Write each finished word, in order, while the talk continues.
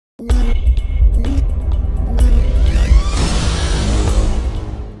As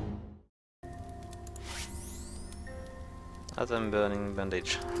I'm burning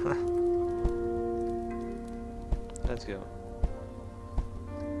bandage. Let's go.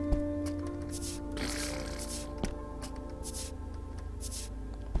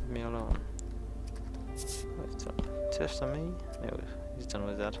 Leave me alone. Wait, test on me? No, he's done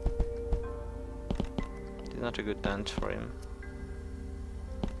with that. It's not a good end for him.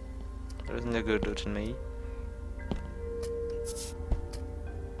 There isn't a good loot in me.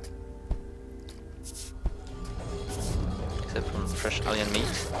 Except from fresh alien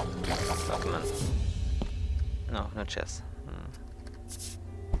meat. Oh, come on. No, no chest.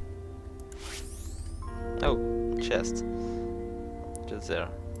 Oh, chest. Just there.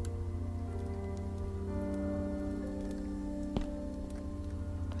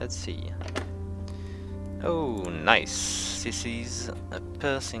 Let's see. Oh, nice. This is a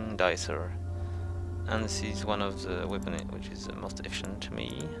piercing dicer. And this is one of the weapons which is the most efficient to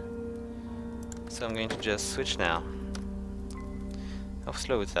me. So I'm going to just switch now. How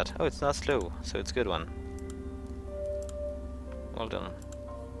slow is that? Oh, it's not slow, so it's a good one. Well done.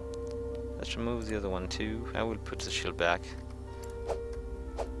 Let's remove the other one too. I will put the shield back.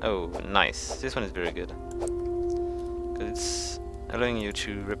 Oh, nice. This one is very good. Because it's allowing you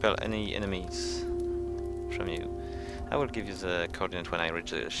to repel any enemies from you. I will give you the coordinate when I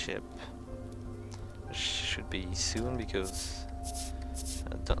reach the ship. Which should be soon, because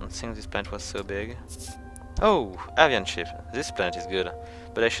I don't think this planet was so big. Oh, avian ship. This planet is good,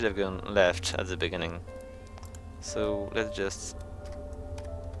 but I should have gone left at the beginning. So let's just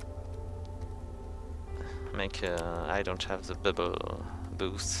make. I don't have the bubble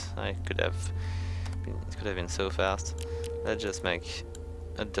boost. It could have been so fast. Let's just make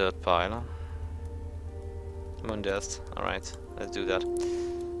a dirt pile. Moon dust. All right, let's do that.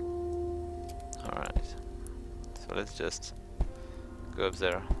 All right. So let's just go up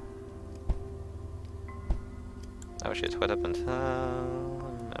there. Oh shit, what happened?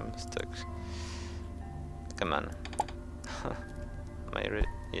 I'm stuck. Come on.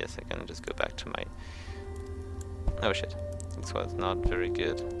 Yes, I can just go back to my... Oh shit, this was not very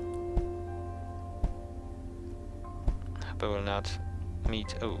good. Hope I will not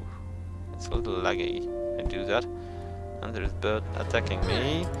meet... Oh, it's a little laggy. I do that. And there is bird attacking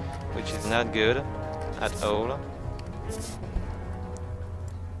me, which is not good at all.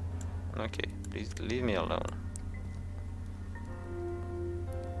 Okay, please leave me alone.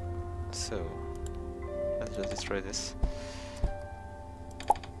 So, let's just destroy this.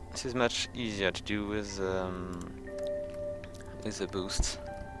 This is much easier to do with a boost.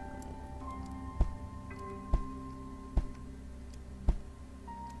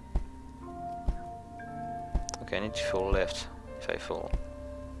 Okay, I need to fall left if I fall.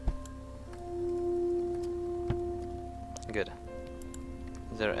 Good.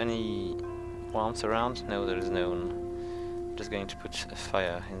 Is there any arms around? No, there is none. Just going to put a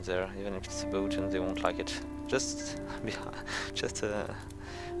fire in there, even if it's a boat and they won't like it. Just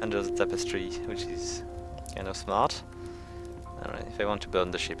under the tapestry, which is kind of smart. Alright, if I want to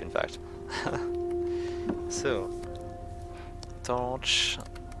burn the ship, in fact. So, torch.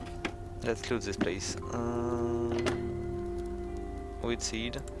 Let's loot this place. Wheat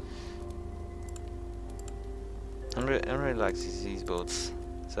seed. I really like these boats.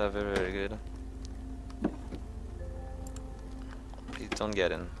 They are very, very good. Please don't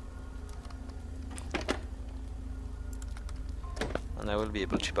get in. And I will be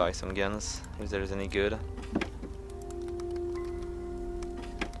able to buy some guns if there is any good.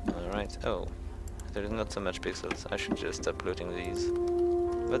 Alright, oh, there is not so much pixels. I should just stop looting these.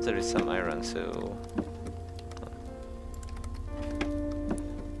 But there is some iron, so...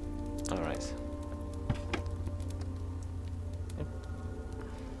 Alright. Yep.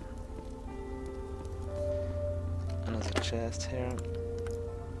 Another chest here.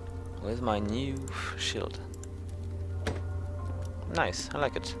 With my new shield. Nice, I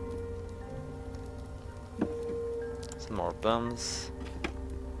like it. Some more bombs.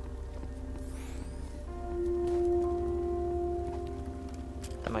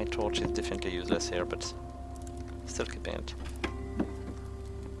 My torch is definitely useless here, but still keeping it.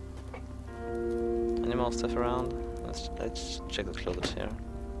 Any more stuff around? Let's check the closet here.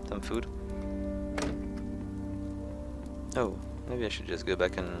 Some food. Oh, maybe I should just go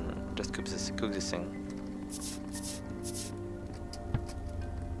back and just cook this thing.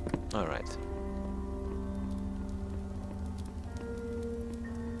 Alright.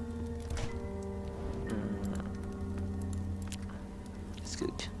 It's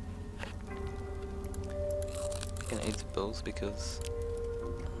good. I can eat both because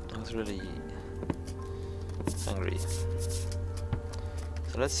was really hungry.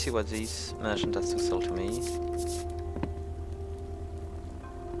 So let's see what these merchant has to sell to me.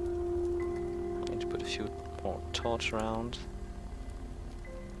 I need to put a few more torch around.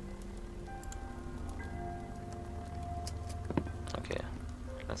 Okay,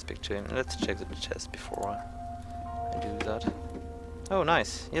 let's speak to him. Let's check the chest before I do that. Oh,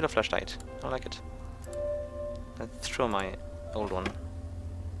 nice! Yellow flashlight. I like it. Let's throw my old one.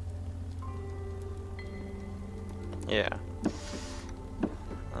 Yeah.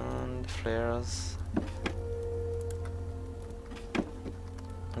 And flares.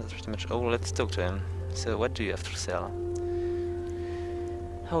 That's pretty much all. Let's talk to him. So, what do you have to sell?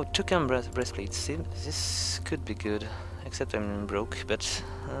 Oh, 2 breastplates. See, this could be good. Except I'm broke, but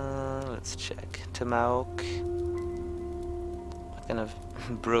let's check. Tomahawk. What kind of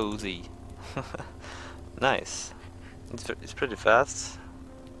brosy? Nice. It's pretty fast.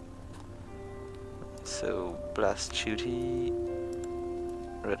 So, blast shooty,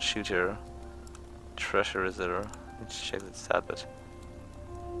 red shooter, treasure reservoir. Let's check the stat, but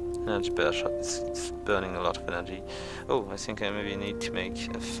energy bear shot. It's burning a lot of energy. Oh, I think I maybe need to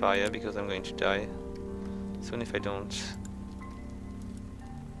make a fire because I'm going to die soon if I don't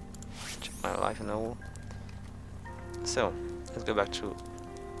check my life and all. So, let's go back to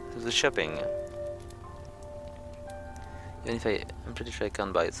the shopping. Even if I'm pretty sure I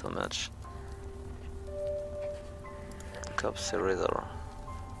can't buy it so much. Cops Razor.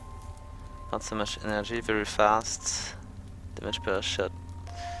 Not so much energy, very fast. Damage per shot.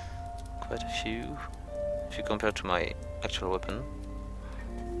 Quite a few. If you compare to my actual weapon.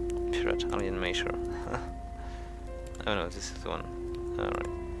 Pirate Alien Measure. Oh no, this is the one. Alright.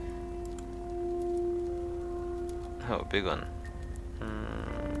 Oh, big one.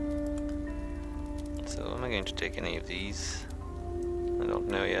 So, am I going to take any of these? I don't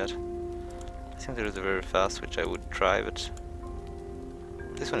know yet. I think there is a very fast which I would try, but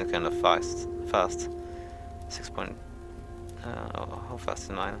this one is kind of fast. 6 point. How fast is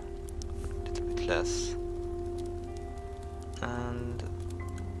mine? A little bit less. And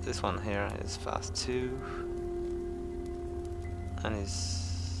this one here is fast too, and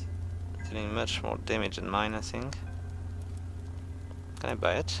is dealing much more damage than mine, I think. Can I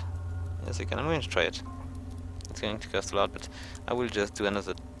buy it? Yes, I can. I'm going to try it. It's going to cost a lot, but I will just do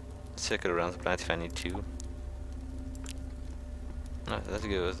another circle around the planet if I need to. No, let's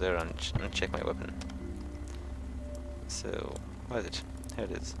go there and check my weapon. So, where is it? Here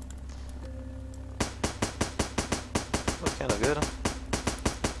it is. Looks kind of good.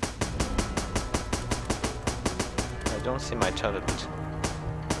 I don't see my target.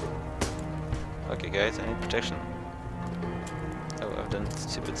 Okay, guys, I need protection. Oh, I've done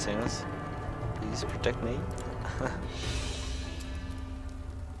stupid things. Please protect me.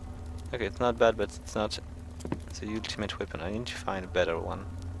 Okay, it's not bad, but it's not the ultimate weapon. I need to find a better one.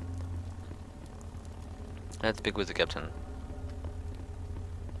 Let's speak with the captain.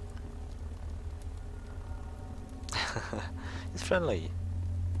 He's friendly.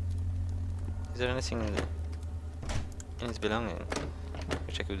 Is there anything in his belonging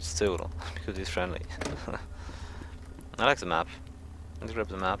which I could steal because he's friendly? I like the map. Let's grab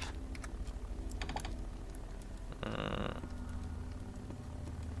the map.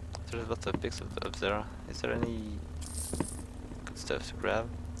 There's lots of pics up there. Is there any good stuff to grab?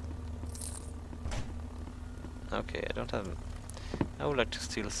 Okay, I don't have... I would like to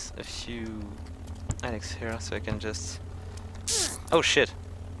steal a few items here so I can just... Oh shit!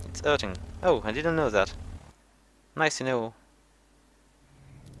 It's hurting. Oh, I didn't know that. Nice to know.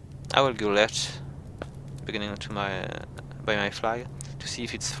 I will go left, beginning to my by my flag, to see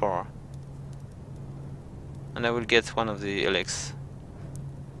if it's far. And I will get one of the elixirs.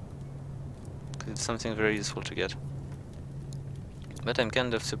 Because it's something very useful to get. But I'm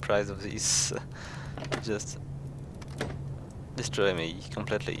kind of surprised of these. Just destroy me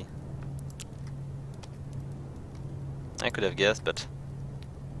completely. I could have guessed, but...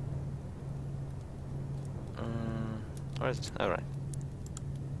 where is it? Alright.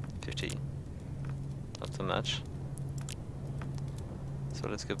 50. Not so much. So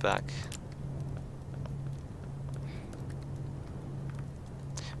let's go back.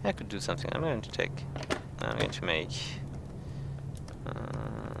 I could do something. I'm going to make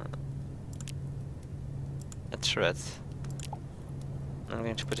a thread. I'm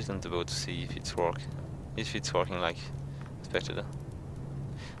going to put it on the boat to see if it's working like expected.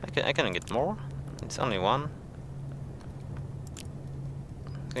 I can get more. It's only one.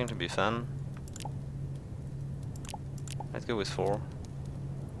 It's going to be fun. Let's go with 4.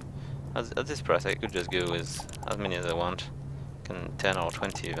 At this price, I could just go with as many as I want. fucking 10 or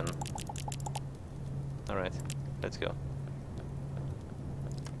 20 even. Alright, let's go.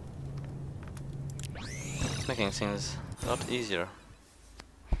 It's making things a lot easier.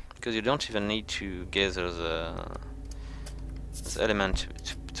 Because you don't even need to gather this element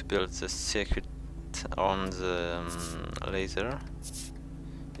to build the circuit on the laser.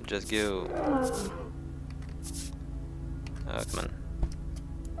 You just go. Oh, come on.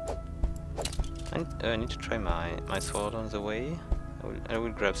 I need to try my sword on the way. I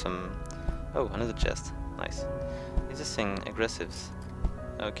will grab some. Oh, another chest. Nice. Is this thing aggressives?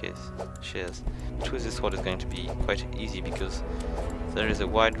 Okay, shares. But with this sword is going to be quite easy because there is a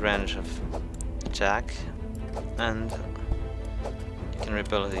wide range of attack and you can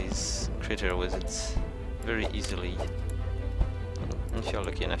repel these critters with it very easily. And if you're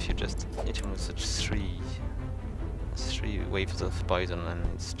lucky enough, you just hit him with such three waves of poison and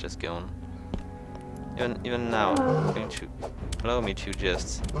it's just gone. Even now, it's going to allow me to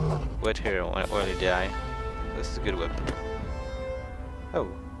just wait here while you die. This is a good weapon. Oh,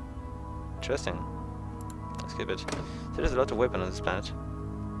 interesting. Let's skip it. There's a lot of weapons on this planet.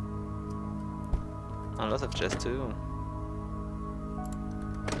 And lots of chests too.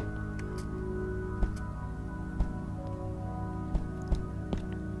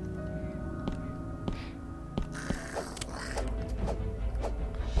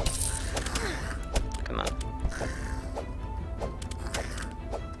 Come on.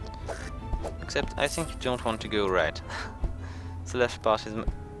 Except I think you don't want to go right. The left part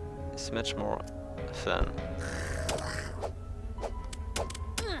is much more fun.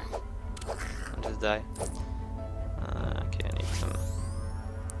 I'll just die. Okay, I need some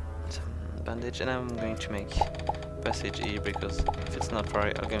bandage, and I'm going to make passage here because if it's not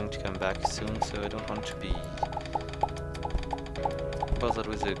right, I'm going to come back soon, so I don't want to be bothered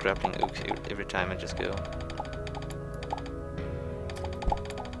with the grappling hook every time I just go.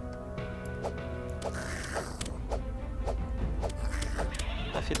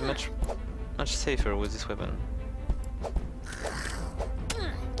 I feel much safer with this weapon.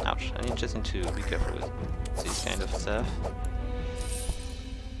 Ouch, I just need to be careful with this kind of stuff.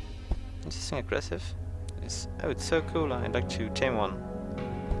 Is this thing aggressive? Oh, it's so cool, I'd like to tame one.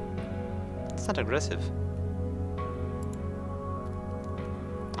 It's not aggressive.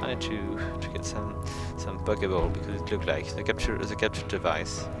 I need to get some Pokeball because it looked like the capture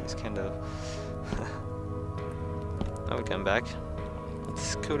device is kind of. I will come back.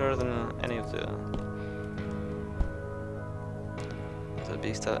 It's cooler than any of the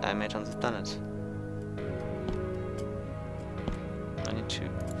beasts I met on this planet. I need to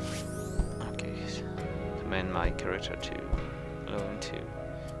command my character to allow him to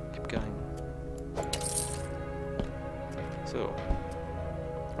keep going. So,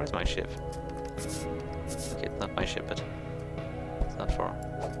 where's my ship? Okay, it's not my ship, but it's not far.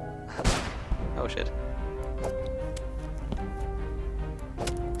 Oh shit.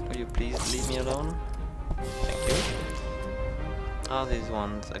 Will you please leave me alone? Thank you. Are these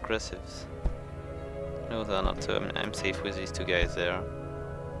ones aggressives? No, they're not, so I'm safe with these two guys there.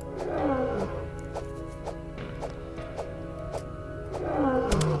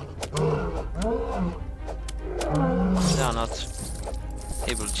 They are not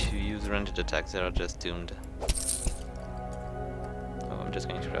able to use ranged attacks, they are just doomed. Oh, I'm just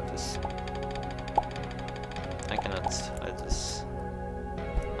going to grab this. I cannot let this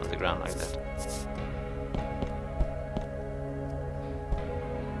on the ground like that.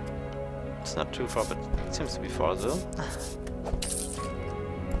 It's not too far, but it seems to be far though.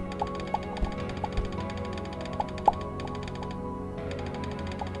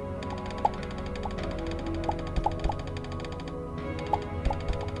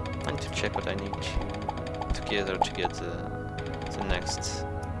 I need to check what I need to gather to get the next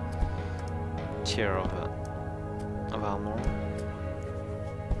tier of armor.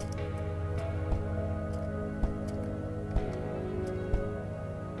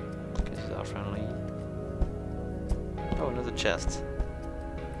 Friendly. Oh, another chest.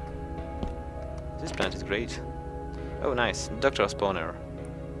 This planet is great. Oh, nice. Doctor Spawner.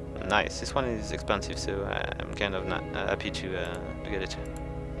 Nice. This one is expensive, so I'm kind of not happy to get it.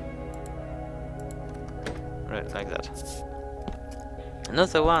 Right, like that.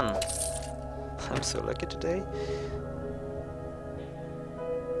 Another one. I'm so lucky today.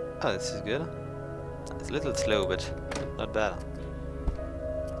 Oh, this is good. It's a little slow, but not bad.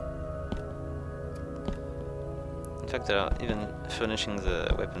 In fact, they are even furnishing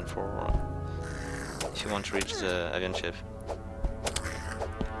the weapon for if you want to reach the avian ship.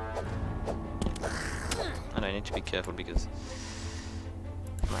 And I need to be careful because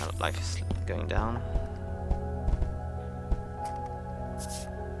my life is going down.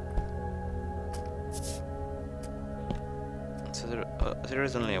 there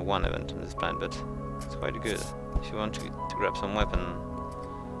is only one event on this planet, but it's quite good. If you want to grab some weapon,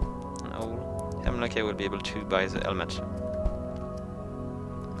 if I'm lucky I will be able to buy the helmet.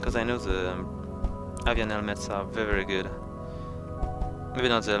 Because I know the avian helmets are very, very good. Maybe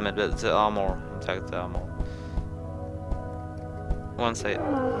not the helmet, but the armor. In fact, the armor. Once I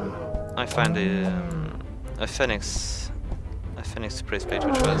find a phoenix braceplate, plate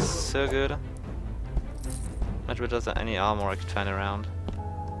which was so good, much better than any armor I could find around.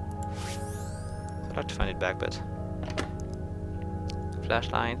 I'd like to find it back, but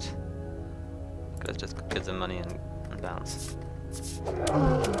flashlight. Let's just get the money and bounce.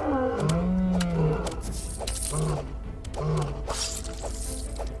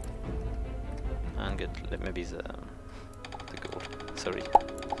 And get maybe the gold. Sorry,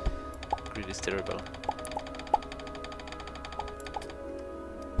 greed is terrible.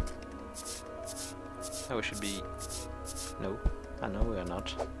 Oh, we should be. No, I know we are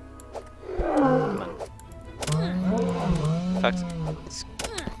not. Come on. In fact, it's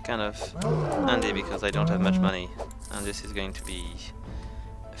kind of handy because I don't have much money, and this is going to be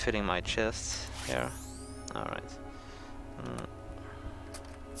filling my chest here. All right.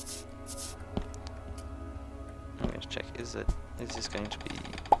 I'm going to check. Is this going to be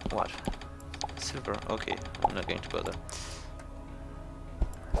what? Silver? Okay, I'm not going to bother.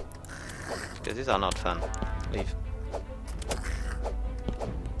 Because these are not fun. Leave.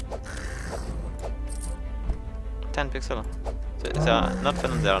 $10 pixel. They are not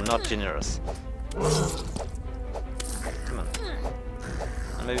fun, they are not generous. Come on.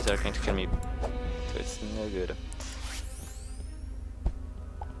 And maybe they're going to kill me, so it's no good.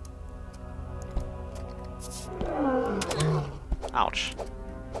 Ouch.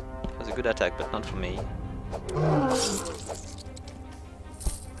 It was a good attack, but not for me.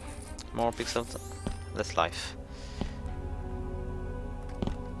 More pixels, less life.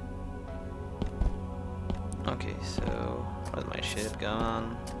 Okay, so where's my ship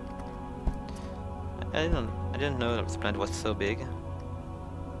gone? I didn't know that this planet was so big.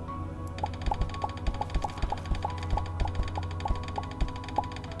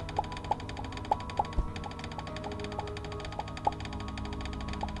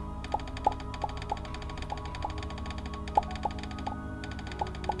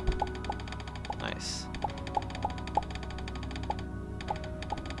 Nice.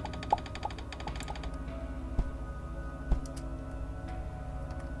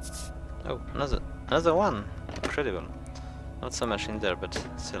 Oh, another one! Incredible. Not so much in there, but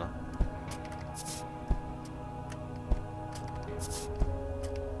still.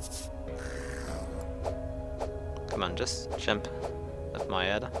 Come on, just jump at my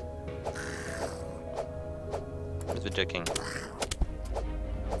head. With the joking.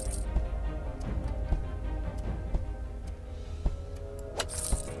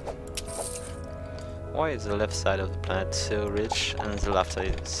 Why is the left side of the planet so rich and the left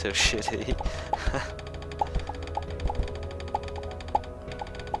side is so shitty?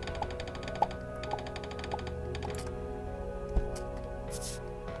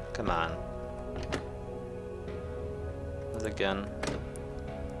 Come on. Another gun.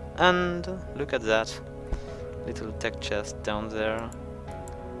 And look at that little tech chest down there.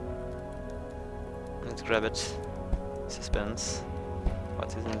 Let's grab it. Suspense.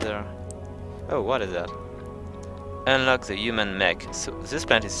 What is in there? Oh, what is that? Unlock the human mech. So this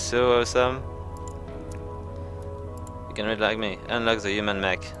planet is so awesome. You can read like me. Unlock the human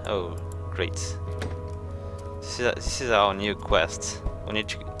mech. Oh, great. This is our new quest. We need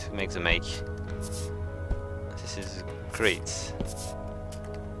to make the mech. This is great.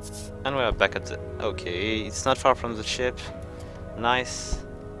 And we are back at the... Okay, it's not far from the ship. Nice.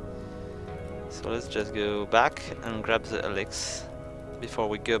 So let's just go back and grab the elix before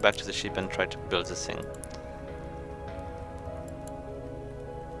we go back to the ship and try to build this thing.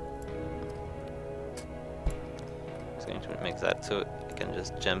 Just going to make that so I can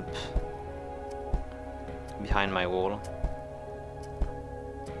just jump behind my wall.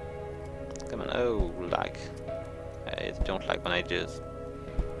 Come on, oh, lag. I don't like when I just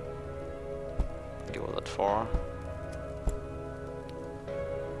go that far.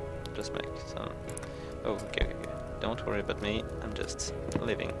 Just make some... Oh, okay. Don't worry about me, I'm just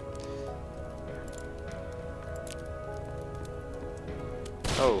living.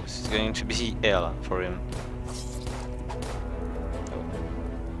 Oh, this is going to be hell for him. Oh.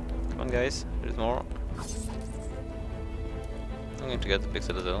 Come on guys, there's more. I'm going to get the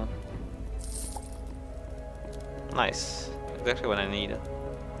pixel as well. Nice, exactly what I need.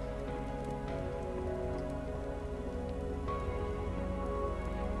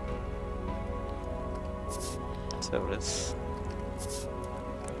 So let's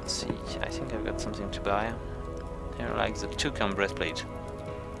Let's see, I think I've got something to buy. Here, like the toucan breastplate.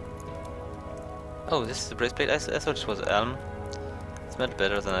 Oh, this is the breastplate? I thought it was elm. It's much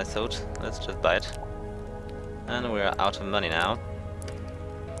better than I thought. Let's just buy it. And we're out of money now.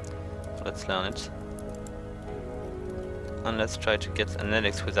 Let's learn it. And let's try to get an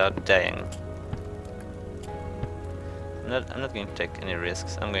elix without dying. I'm not going to take any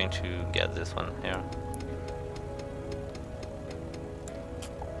risks. I'm going to get this one here.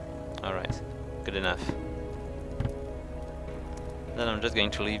 Alright, good enough. Then I'm just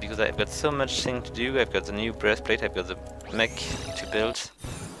going to leave because I've got so much thing to do. I've got the new breastplate, I've got the mech to build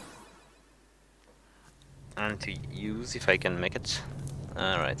and to use if I can make it.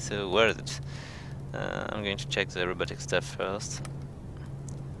 Alright, so where is it? I'm going to check the robotic stuff first.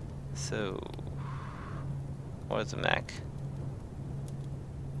 So, where's the mech?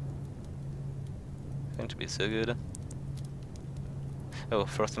 It's going to be so good. Oh,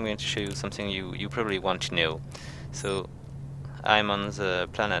 first I'm going to show you something you probably want to know. So, I'm on the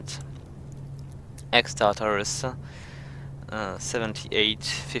planet X-Tartarus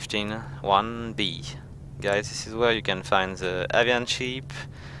 78151b. Guys, this is where you can find the avian chip,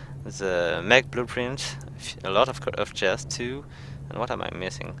 the mech blueprint, a lot of chests too. And what am I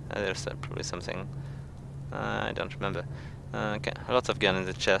missing? There's probably something. I don't remember. Okay, lots of gun in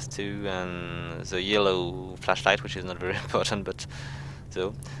the chest too, and the yellow flashlight, which is not very important, but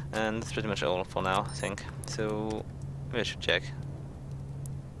so. And that's pretty much all for now, I think. So maybe I should check.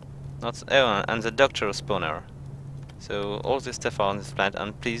 Not oh, and the doctor spawner. So all this stuff are on this planet,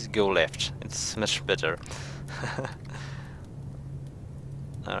 and please go left. It's much better.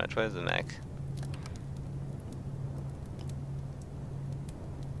 Alright, where's the mech?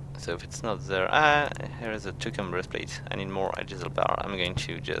 So if it's not there, here is a toucan breastplate. I need more diesel bar. I'm going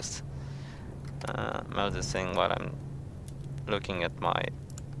to just melt this thing while I'm looking at my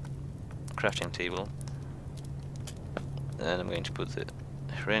crafting table. And I'm going to put the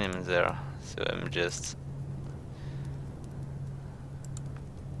uranium in there. So I'm just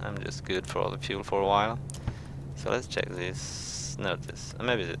good for the fuel for a while. So let's check this. Not this.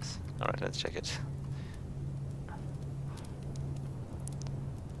 Maybe this. Alright, let's check it.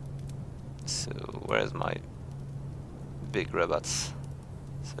 So where's my big robots?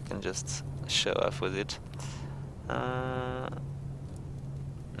 So I can just show off with it. Not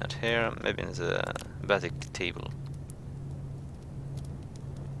here, maybe in the basic table.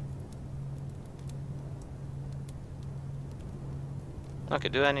 Okay,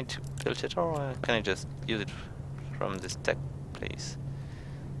 do I need to build it, or can I just use it from this tech place?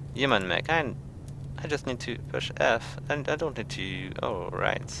 Human mech, I just need to push F, and I don't need to... oh,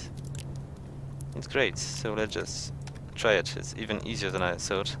 right. It's great, so let's just try it. It's even easier than I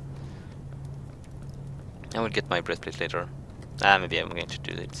thought. I will get my breastplate later. Maybe I'm going to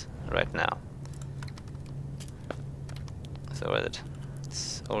do it right now. So where is it?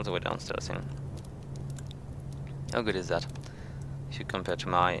 It's all the way downstairs. How good is that? If you compare to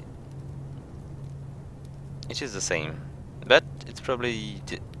my... it is the same, but it's probably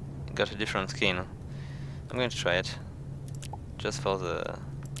got a different skin. I'm going to try it, just for the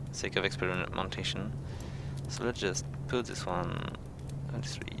sake of experimentation. So let's just put this one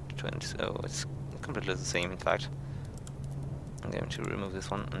 23, 20, oh, it's completely the same in fact. I'm going to remove this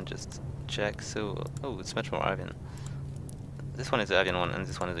one and just check. So, oh, it's much more avian. This one is the avian one and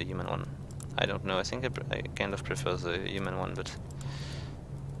this one is the human one. I don't know, I think I kind of prefer the human one, but...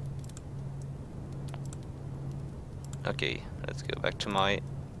 okay, let's go back to my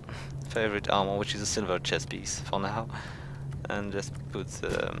favorite armor, which is a silver chest piece for now, and just put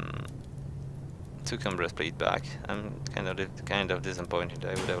the toucan breastplate back. I'm kind of disappointed.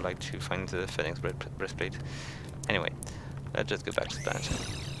 I would have liked to find the Phoenix breastplate. Anyway, let's just go back to the planet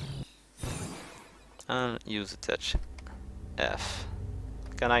and use the touch F.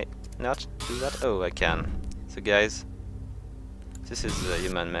 Can I not do that? Oh, I can. So guys, this is the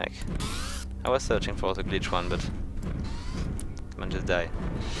human mech. I was searching for the glitch one, but come on, just die.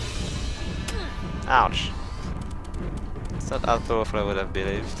 Ouch! It's not as powerful as I would have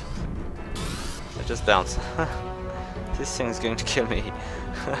believed. I just bounce. This thing is going to kill me.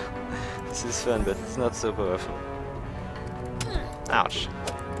 This is fun, but it's not so powerful. Ouch!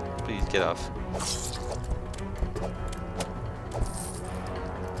 Please get off.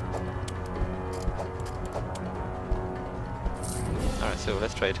 Alright, so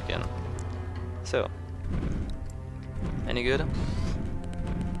let's try it again. So, any good?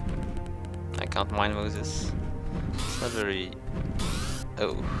 I can't mind Moses. It's not very...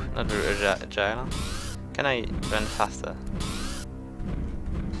 oh, not very agile. Can I run faster?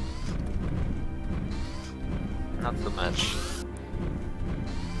 Not so much.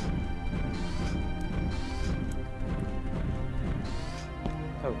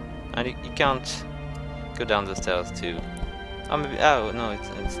 And you can't go down the stairs too. Oh, maybe, oh no,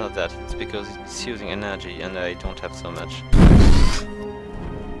 it's not that. It's because it's using energy and I don't have so much.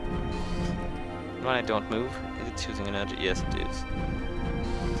 When I don't move, is it using energy? Yes, it is.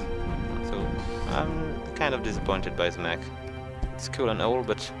 So I'm kind of disappointed by the mech. It's cool and all,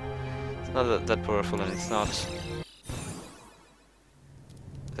 but it's not that powerful, and it's not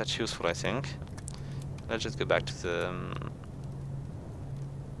that useful, I think. Let's just go back to the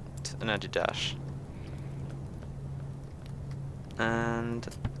energy dash. And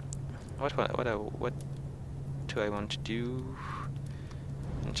what do I want to do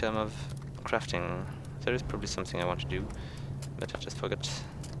in terms of crafting? There is probably something I want to do, but I just forgot.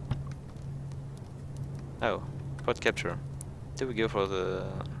 Oh, pod capture. Do we go for the...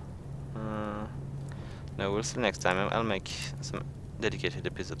 no, we'll see next time. I'll make some dedicated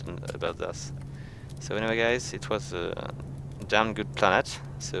episode about this. So anyway guys, it was a damn good planet,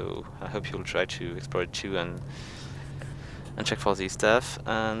 so I hope you'll try to explore it too and check for these stuff,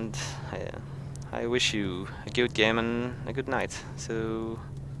 and I wish you a good game and a good night. So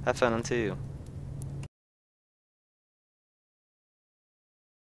have fun until you.